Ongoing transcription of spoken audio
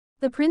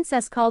The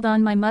princess called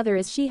on my mother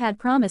as she had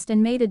promised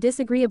and made a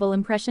disagreeable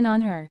impression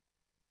on her.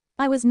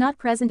 I was not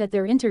present at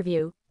their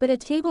interview, but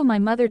at table my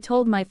mother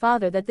told my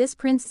father that this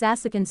Prince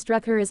Zasakin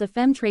struck her as a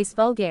femme très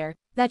vulgaire,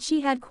 that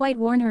she had quite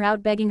worn her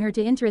out begging her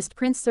to interest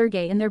Prince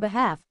Sergei in their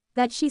behalf,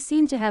 that she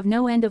seemed to have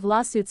no end of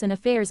lawsuits and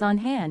affairs on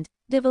hand,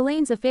 de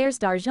Villain's affairs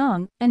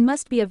d'argent, and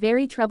must be a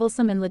very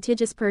troublesome and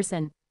litigious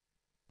person.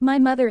 My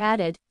mother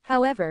added,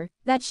 however,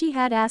 that she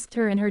had asked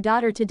her and her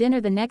daughter to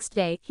dinner the next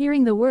day.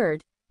 Hearing the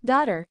word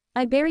daughter,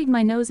 I buried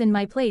my nose in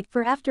my plate,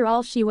 for after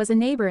all she was a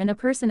neighbor and a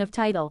person of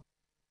title.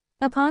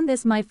 Upon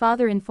this my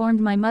father informed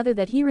my mother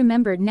that he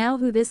remembered now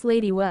who this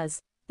lady was,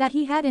 that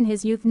he had in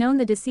his youth known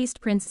the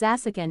deceased Prince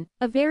Zasakin,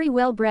 a very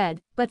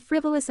well-bred, but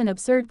frivolous and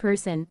absurd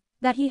person,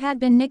 that he had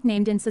been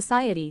nicknamed in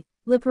society,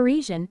 Le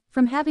Parisien,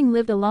 from having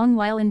lived a long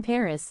while in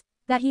Paris,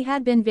 that he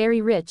had been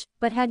very rich,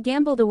 but had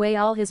gambled away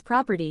all his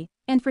property,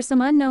 and for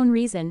some unknown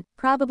reason,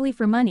 probably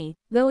for money,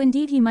 though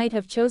indeed he might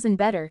have chosen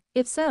better,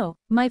 if so,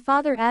 my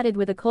father added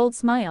with a cold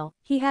smile,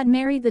 he had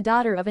married the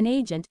daughter of an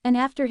agent, and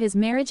after his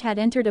marriage had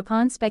entered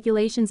upon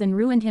speculations and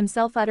ruined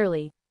himself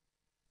utterly.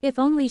 If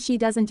only she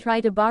doesn't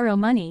try to borrow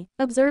money,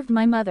 observed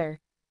my mother.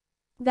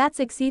 That's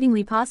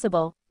exceedingly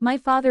possible, my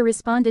father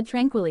responded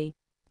tranquilly.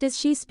 Does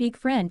she speak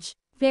French?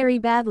 Very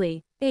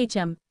badly.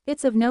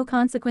 It's of no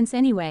consequence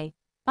anyway.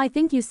 I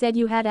think you said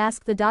you had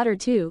asked the daughter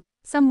too.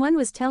 Someone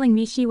was telling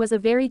me she was a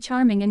very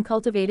charming and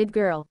cultivated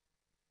girl.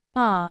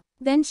 Ah,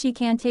 then she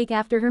can't take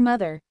after her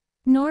mother.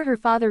 Nor her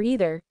father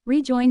either,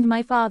 rejoined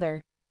my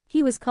father.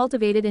 He was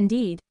cultivated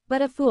indeed,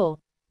 but a fool.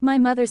 My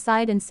mother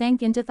sighed and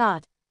sank into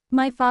thought.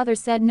 My father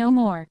said no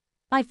more.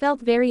 I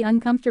felt very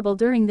uncomfortable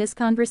during this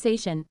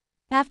conversation.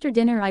 After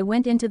dinner I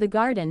went into the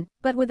garden,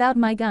 but without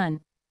my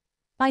gun.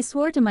 I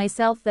swore to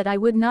myself that I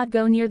would not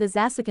go near the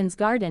Zasakins'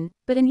 garden,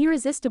 but an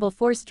irresistible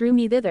force drew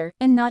me thither,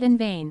 and not in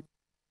vain.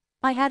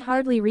 I had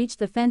hardly reached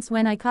the fence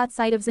when I caught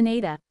sight of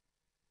Zinaida.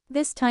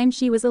 This time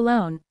she was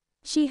alone.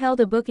 She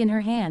held a book in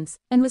her hands,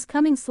 and was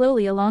coming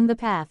slowly along the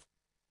path.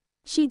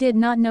 She did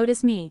not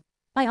notice me.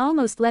 I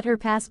almost let her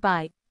pass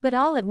by, but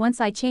all at once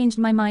I changed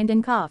my mind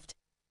and coughed.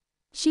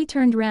 She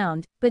turned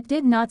round, but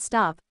did not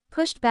stop,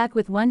 pushed back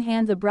with one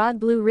hand the broad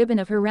blue ribbon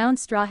of her round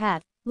straw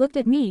hat, looked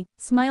at me,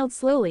 smiled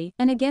slowly,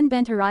 and again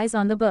bent her eyes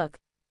on the book.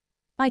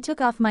 I took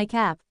off my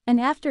cap,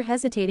 and after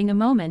hesitating a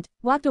moment,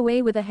 walked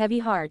away with a heavy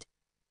heart.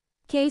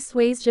 Que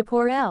suis-je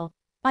pour elle?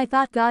 I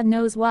thought God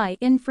knows why,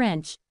 in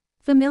French.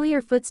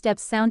 Familiar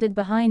footsteps sounded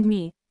behind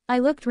me. I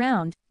looked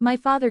round. My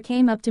father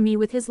came up to me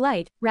with his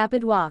light,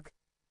 rapid walk.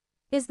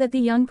 Is that the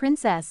young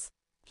princess?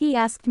 He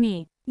asked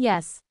me.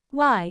 Yes.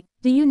 Why,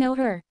 do you know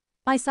her?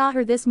 I saw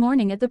her this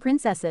morning at the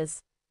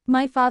princess's.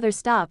 My father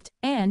stopped,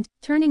 and,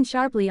 turning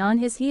sharply on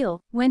his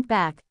heel, went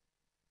back.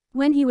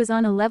 When he was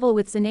on a level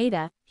with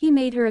Zinaida, he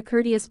made her a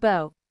courteous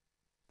bow.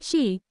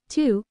 She,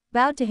 too,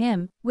 bowed to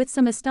him, with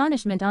some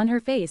astonishment on her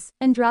face,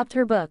 and dropped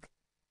her book.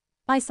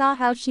 I saw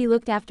how she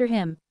looked after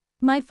him.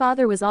 My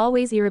father was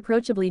always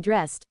irreproachably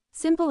dressed,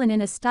 simple and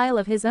in a style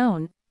of his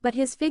own, but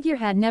his figure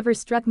had never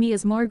struck me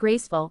as more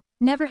graceful,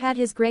 never had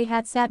his grey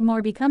hat sat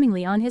more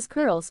becomingly on his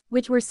curls,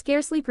 which were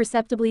scarcely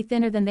perceptibly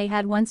thinner than they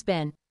had once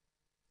been.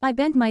 I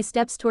bent my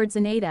steps towards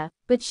Zinaida,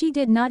 but she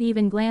did not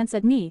even glance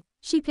at me.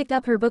 She picked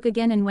up her book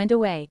again and went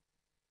away.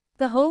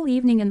 The whole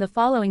evening and the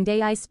following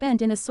day I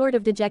spent in a sort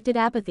of dejected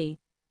apathy.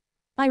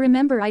 I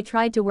remember I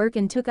tried to work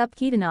and took up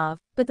Kitanov,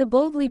 but the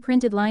boldly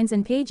printed lines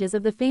and pages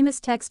of the famous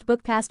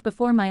textbook passed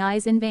before my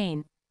eyes in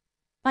vain.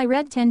 I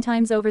read 10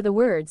 times over the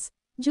words,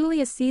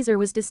 Julius Caesar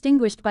was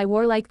distinguished by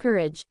warlike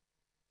courage.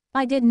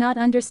 I did not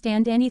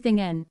understand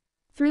anything and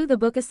threw the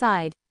book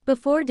aside.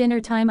 Before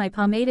dinner time I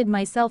pomaded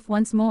myself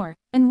once more,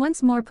 and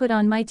once more put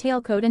on my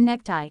tailcoat and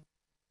necktie.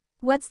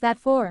 What's that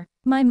for?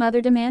 My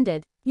mother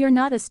demanded. You're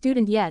not a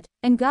student yet,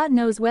 and God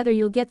knows whether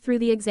you'll get through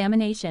the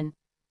examination.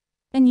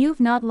 And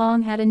you've not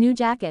long had a new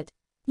jacket.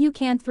 You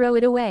can't throw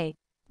it away.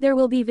 There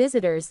will be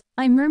visitors,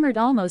 I murmured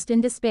almost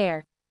in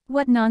despair.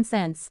 What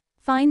nonsense.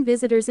 Fine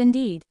visitors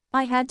indeed.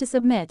 I had to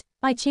submit.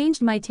 I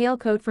changed my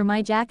tailcoat for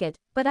my jacket,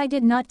 but I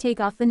did not take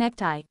off the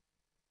necktie.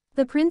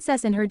 The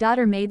princess and her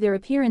daughter made their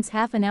appearance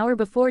half an hour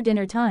before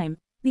dinner time.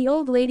 The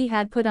old lady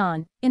had put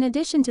on, in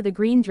addition to the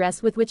green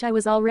dress with which I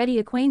was already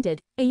acquainted,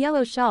 a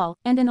yellow shawl,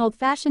 and an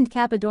old-fashioned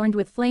cap adorned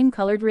with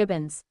flame-colored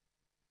ribbons.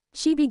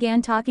 She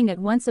began talking at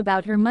once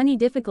about her money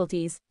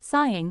difficulties,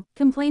 sighing,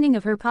 complaining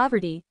of her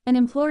poverty, and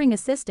imploring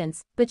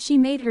assistance, but she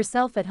made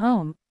herself at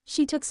home.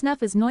 She took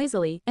snuff as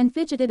noisily, and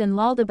fidgeted and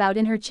lolled about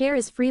in her chair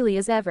as freely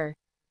as ever.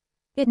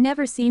 It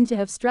never seemed to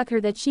have struck her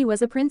that she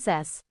was a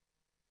princess.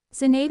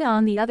 Zinaida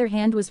on the other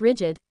hand was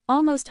rigid,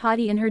 almost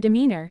haughty in her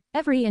demeanor,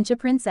 every inch a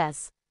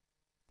princess.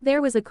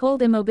 There was a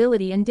cold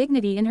immobility and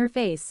dignity in her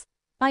face.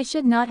 I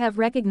should not have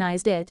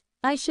recognized it.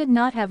 I should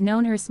not have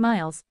known her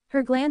smiles,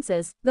 her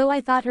glances, though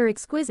I thought her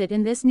exquisite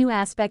in this new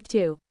aspect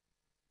too.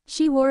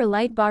 She wore a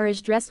light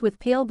barège dress with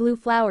pale blue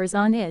flowers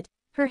on it.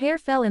 Her hair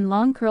fell in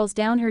long curls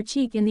down her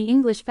cheek in the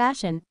English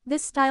fashion.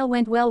 This style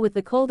went well with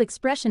the cold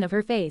expression of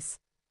her face.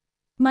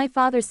 My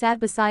father sat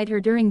beside her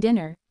during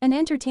dinner, and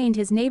entertained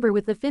his neighbor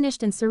with the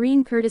finished and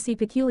serene courtesy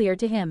peculiar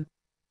to him.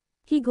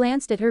 He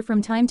glanced at her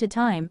from time to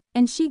time,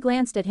 and she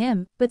glanced at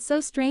him, but so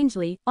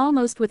strangely,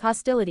 almost with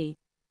hostility.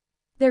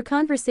 Their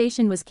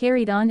conversation was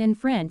carried on in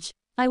French.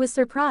 I was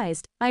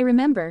surprised, I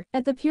remember,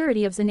 at the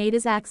purity of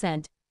Zenaïda's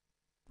accent.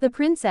 The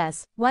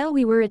princess, while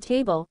we were at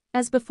table,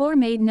 as before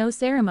made no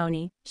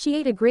ceremony, she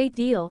ate a great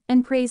deal,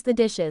 and praised the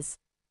dishes.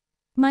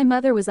 My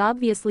mother was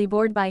obviously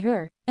bored by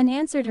her, and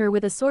answered her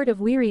with a sort of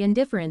weary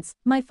indifference.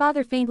 My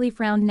father faintly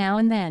frowned now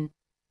and then.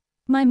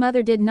 My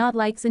mother did not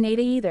like Zenaïda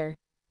either.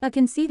 A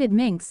conceited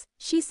minx,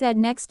 she said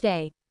next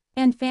day.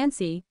 And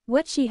fancy,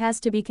 what she has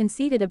to be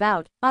conceited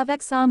about,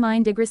 avec sa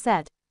mine de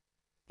grisette.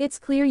 It's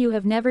clear you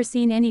have never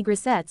seen any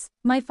grisettes,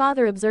 my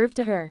father observed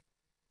to her.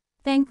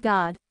 Thank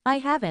God, I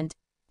haven't.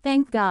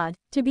 Thank God,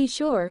 to be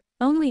sure,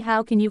 only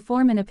how can you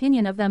form an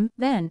opinion of them,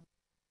 then?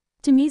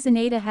 To me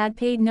Zenaïda had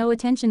paid no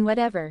attention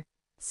whatever.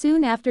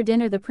 Soon after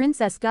dinner the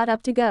princess got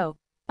up to go.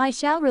 I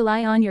shall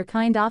rely on your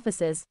kind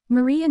offices,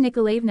 Maria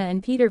Nikolaevna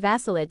and Peter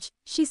Vassilitch,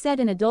 she said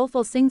in a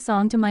doleful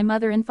sing-song to my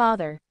mother and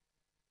father.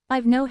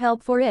 I've no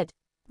help for it.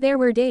 There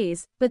were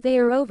days, but they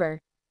are over.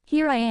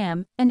 Here I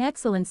am, an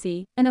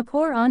excellency, and a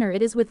poor honor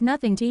it is with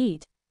nothing to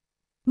eat.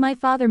 My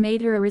father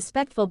made her a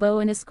respectful bow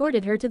and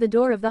escorted her to the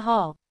door of the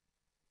hall.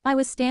 I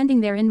was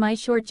standing there in my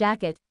short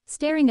jacket,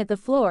 staring at the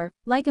floor,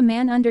 like a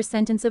man under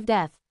sentence of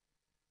death.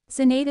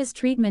 Zenaïda's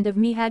treatment of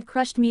me had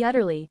crushed me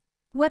utterly.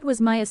 What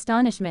was my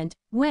astonishment,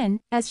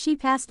 when, as she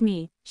passed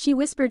me, she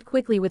whispered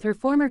quickly with her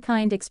former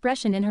kind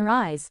expression in her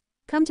eyes,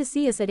 "Come to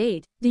see us at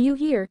 8, do you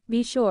hear,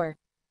 be sure."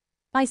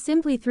 I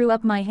simply threw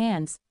up my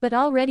hands, but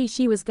already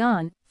she was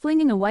gone,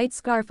 flinging a white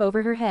scarf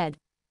over her head.